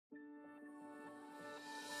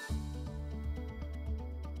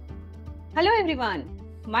Hello everyone,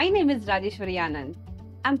 my name is Rajeshwari Anand.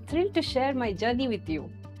 I'm thrilled to share my journey with you.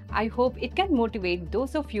 I hope it can motivate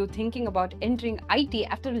those of you thinking about entering IT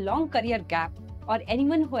after a long career gap, or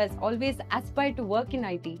anyone who has always aspired to work in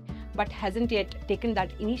IT but hasn't yet taken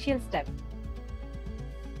that initial step.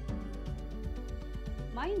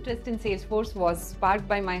 My interest in Salesforce was sparked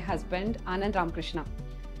by my husband Anand Ramakrishna.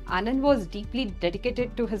 Anand was deeply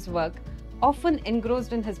dedicated to his work, often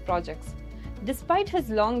engrossed in his projects. Despite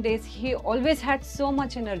his long days, he always had so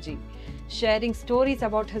much energy, sharing stories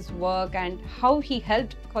about his work and how he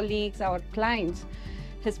helped colleagues or clients.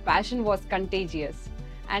 His passion was contagious,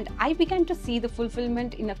 and I began to see the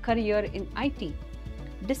fulfillment in a career in IT.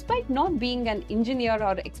 Despite not being an engineer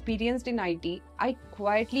or experienced in IT, I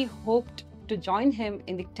quietly hoped to join him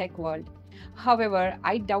in the tech world. However,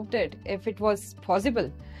 I doubted if it was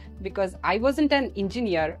possible because I wasn't an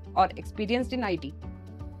engineer or experienced in IT.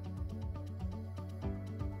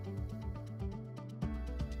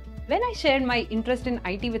 When I shared my interest in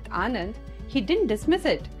IT with Anand, he didn't dismiss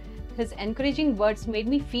it. His encouraging words made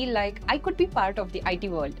me feel like I could be part of the IT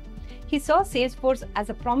world. He saw Salesforce as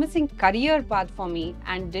a promising career path for me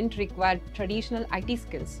and didn't require traditional IT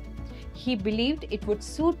skills. He believed it would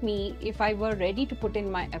suit me if I were ready to put in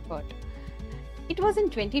my effort. It was in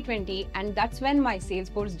 2020, and that's when my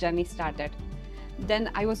Salesforce journey started. Then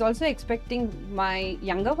I was also expecting my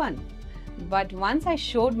younger one. But once I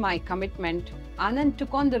showed my commitment, Anand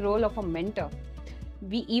took on the role of a mentor.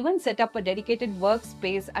 We even set up a dedicated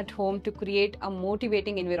workspace at home to create a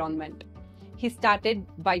motivating environment. He started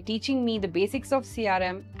by teaching me the basics of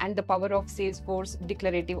CRM and the power of Salesforce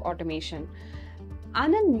declarative automation.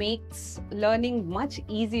 Anand makes learning much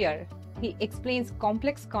easier. He explains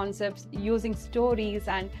complex concepts using stories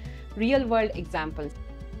and real-world examples.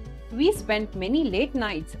 We spent many late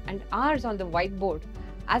nights and hours on the whiteboard.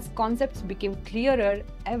 As concepts became clearer,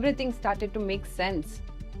 everything started to make sense.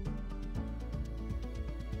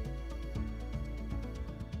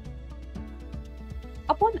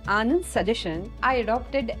 Upon Anand's suggestion, I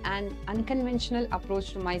adopted an unconventional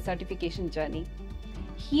approach to my certification journey.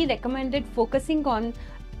 He recommended focusing on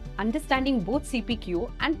understanding both CPQ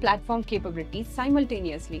and platform capabilities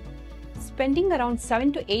simultaneously. Spending around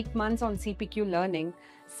 7 to 8 months on CPQ learning.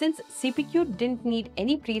 Since CPQ didn't need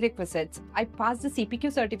any prerequisites, I passed the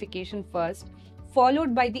CPQ certification first,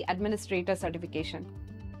 followed by the administrator certification.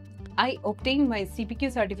 I obtained my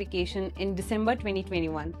CPQ certification in December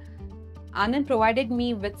 2021. Anand provided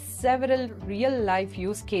me with several real-life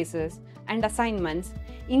use cases and assignments,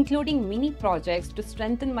 including mini projects to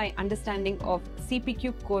strengthen my understanding of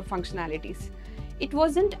CPQ core functionalities. It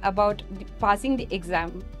wasn't about passing the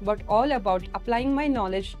exam, but all about applying my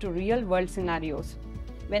knowledge to real-world scenarios.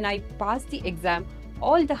 When I passed the exam,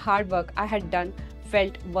 all the hard work I had done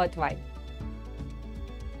felt worthwhile.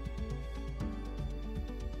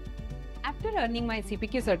 After earning my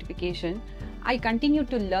CPQ certification, I continued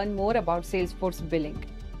to learn more about Salesforce billing.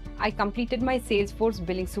 I completed my Salesforce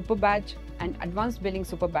billing super badge and advanced billing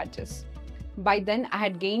super badges. By then, I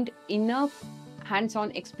had gained enough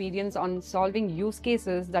hands-on experience on solving use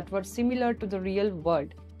cases that were similar to the real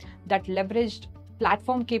world, that leveraged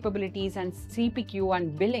platform capabilities and CPQ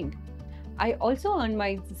and billing. I also earned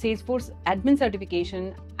my Salesforce admin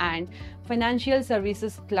certification and financial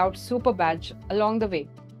services cloud super badge along the way.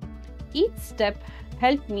 Each step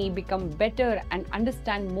helped me become better and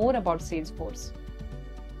understand more about Salesforce.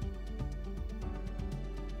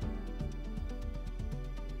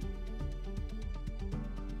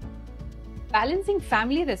 Balancing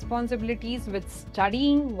family responsibilities with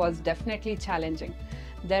studying was definitely challenging.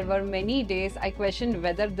 There were many days I questioned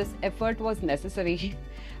whether this effort was necessary.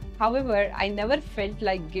 However, I never felt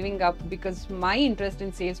like giving up because my interest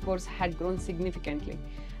in Salesforce had grown significantly,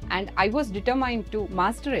 and I was determined to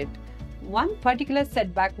master it. One particular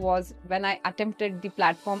setback was when I attempted the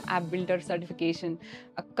Platform App Builder certification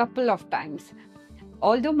a couple of times.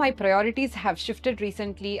 Although my priorities have shifted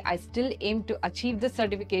recently, I still aim to achieve the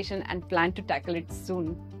certification and plan to tackle it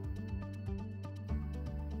soon.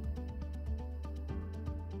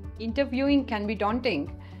 Interviewing can be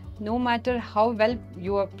daunting, no matter how well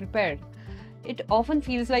you are prepared. It often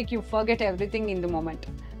feels like you forget everything in the moment.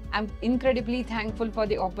 I'm incredibly thankful for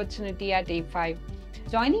the opportunity at A5.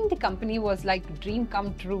 Joining the company was like a dream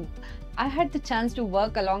come true. I had the chance to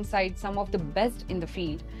work alongside some of the best in the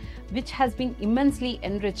field, which has been immensely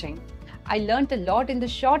enriching. I learned a lot in the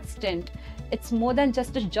short stint. It's more than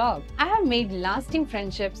just a job. I have made lasting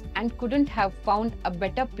friendships and couldn't have found a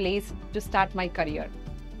better place to start my career.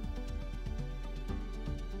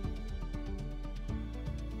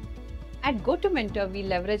 At GoToMentor, we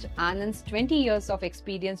leverage Anand's 20 years of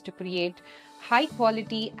experience to create high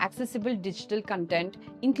quality, accessible digital content,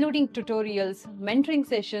 including tutorials, mentoring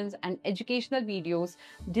sessions, and educational videos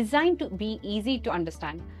designed to be easy to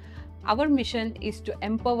understand. Our mission is to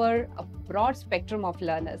empower a broad spectrum of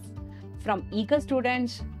learners, from eager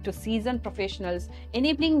students to seasoned professionals,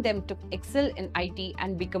 enabling them to excel in IT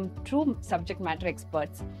and become true subject matter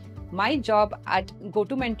experts. My job at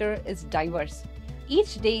GoToMentor is diverse.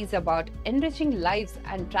 Each day is about enriching lives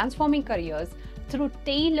and transforming careers through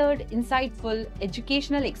tailored, insightful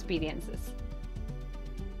educational experiences.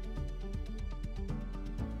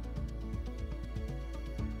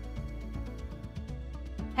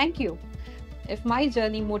 Thank you. If my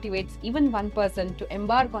journey motivates even one person to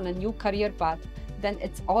embark on a new career path, then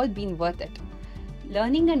it's all been worth it.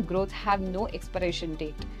 Learning and growth have no expiration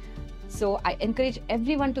date. So I encourage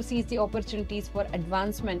everyone to seize the opportunities for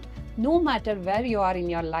advancement, no matter where you are in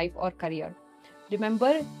your life or career.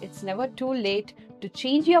 Remember, it's never too late to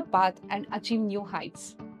change your path and achieve new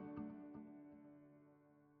heights.